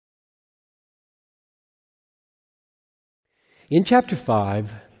In chapter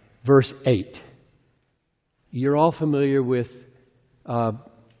 5, verse 8, you're all familiar with,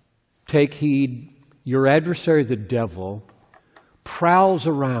 take heed, your adversary, the devil, prowls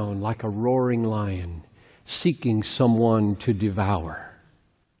around like a roaring lion, seeking someone to devour.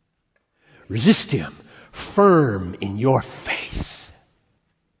 Resist him, firm in your faith.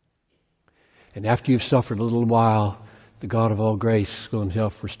 And after you've suffered a little while, the God of all grace will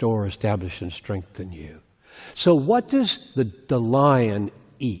himself restore, establish, and strengthen you. So what does the lion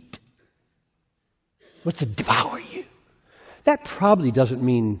eat? What's to devour you? That probably doesn't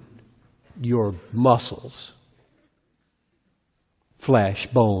mean your muscles, flesh,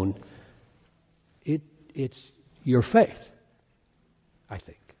 bone. It's your faith, I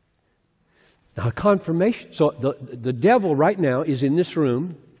think. Now, confirmation. So the devil right now is in this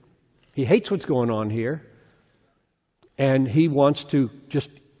room. He hates what's going on here. And he wants to just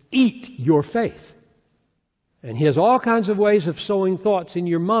eat your faith. And he has all kinds of ways of sowing thoughts in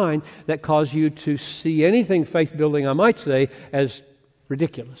your mind that cause you to see anything faith-building, I might say, as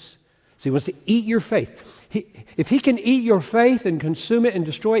ridiculous. So he wants to eat your faith. If he can eat your faith and consume it and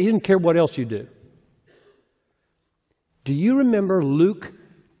destroy it, he doesn't care what else you do. Do you remember Luke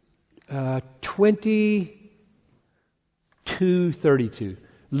 22:32?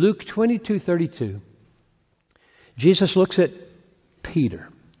 Luke 22:32. Jesus looks at Peter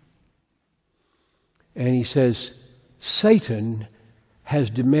and he says, Satan has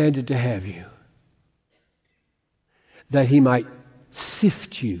demanded to have you, that he might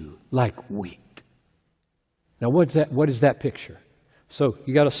sift you like wheat. Now what is that picture? So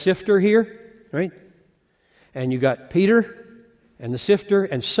you got a sifter here, right? And you got Peter and the sifter,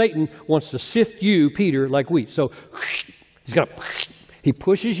 and Satan wants to sift you, Peter, like wheat. So he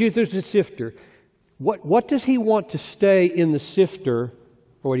pushes you through the sifter. What does he want to stay in the sifter,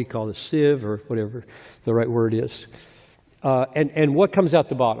 or what do you call it, sieve, or whatever the right word is? And what comes out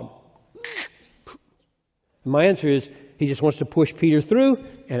the bottom? My answer is, he just wants to push Peter through,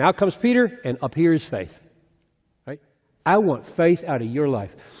 and out comes Peter, and up here is faith. Right? I want faith out of your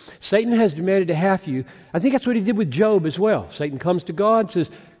life. Satan has demanded to have you. I think that's what he did with Job as well. Satan comes to God and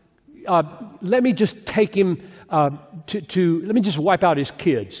says, let me just take him let me just wipe out his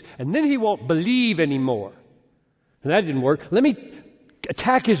kids, and then he won't believe anymore. And that didn't work. Let me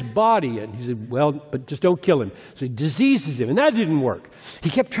attack his body. And he said, well, but just don't kill him. So he diseases him, and that didn't work. He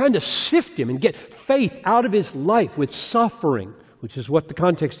kept trying to sift him and get faith out of his life with suffering, which is what the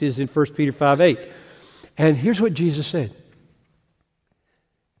context is in 1 Peter 5:8. And here's what Jesus said.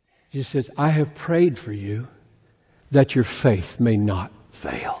 Jesus says, I have prayed for you that your faith may not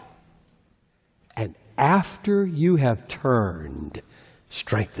fail. And after you have turned,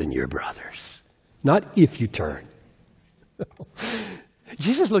 strengthen your brothers. Not if you turn.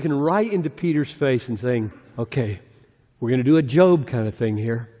 Jesus is looking right into Peter's face and saying, okay, we're going to do a Job kind of thing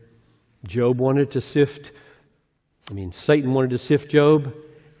here. Satan wanted to sift Job,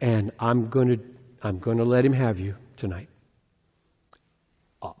 and I'm going to let him have you tonight.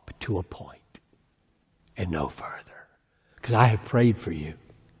 Up to a point and no further. Because I have prayed for you,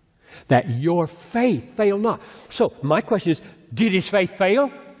 that your faith fail not. So my question is, did his faith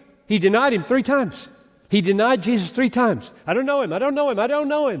fail? He denied him 3 times. He denied Jesus 3 times. I don't know him. I don't know him. I don't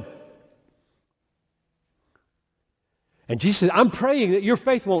know him. And Jesus says, I'm praying that your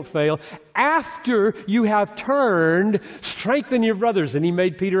faith won't fail. After you have turned, strengthen your brothers. And he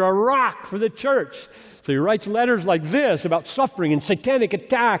made Peter a rock for the church. So he writes letters like this about suffering and satanic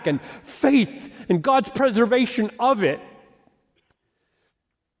attack and faith and God's preservation of it.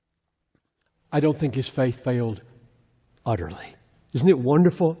 I don't think his faith failed utterly. Isn't it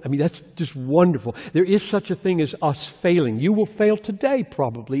wonderful? I mean, that's just wonderful. There is such a thing as us failing. You will fail today,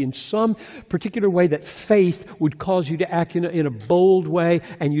 probably, in some particular way that faith would cause you to act in a bold way,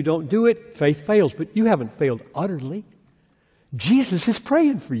 and you don't do it, faith fails. But you haven't failed utterly. Jesus is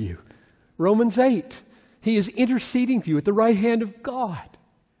praying for you. Romans 8. He is interceding for you at the right hand of God.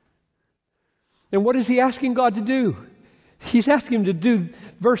 And what is he asking God to do? He's asking him to do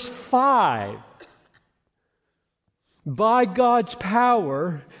verse 5. By God's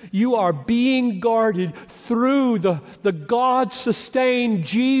power, you are being guarded through the God-sustained,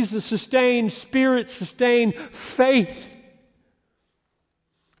 Jesus-sustained, Spirit-sustained faith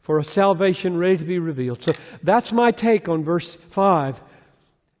for a salvation ready to be revealed. So that's my take on verse 5.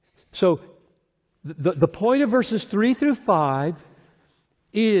 So the point of verses 3 through 5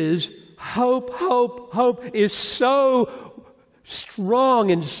 is hope is so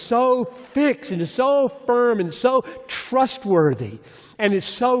strong and so fixed and so firm and so trustworthy, and it's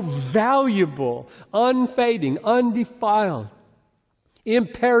so valuable, unfading, undefiled,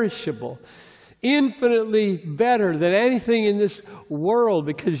 imperishable. infinitely better than anything in this world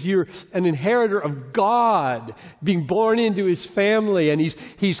because you're an inheritor of God, being born into His family, and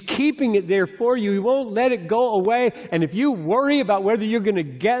He's keeping it there for you. He won't let it go away. And if you worry about whether you're going to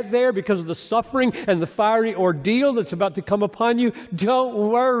get there because of the suffering and the fiery ordeal that's about to come upon you, don't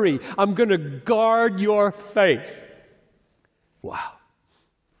worry. I'm going to guard your faith. Wow.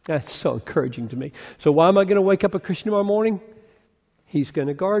 That's so encouraging to me. So why am I going to wake up a Christian tomorrow morning? He's going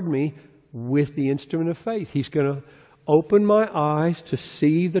to guard me with the instrument of faith. He's going to open my eyes to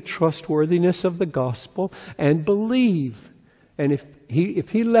see the trustworthiness of the gospel and believe. And if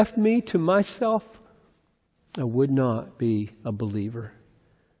he left me to myself, I would not be a believer.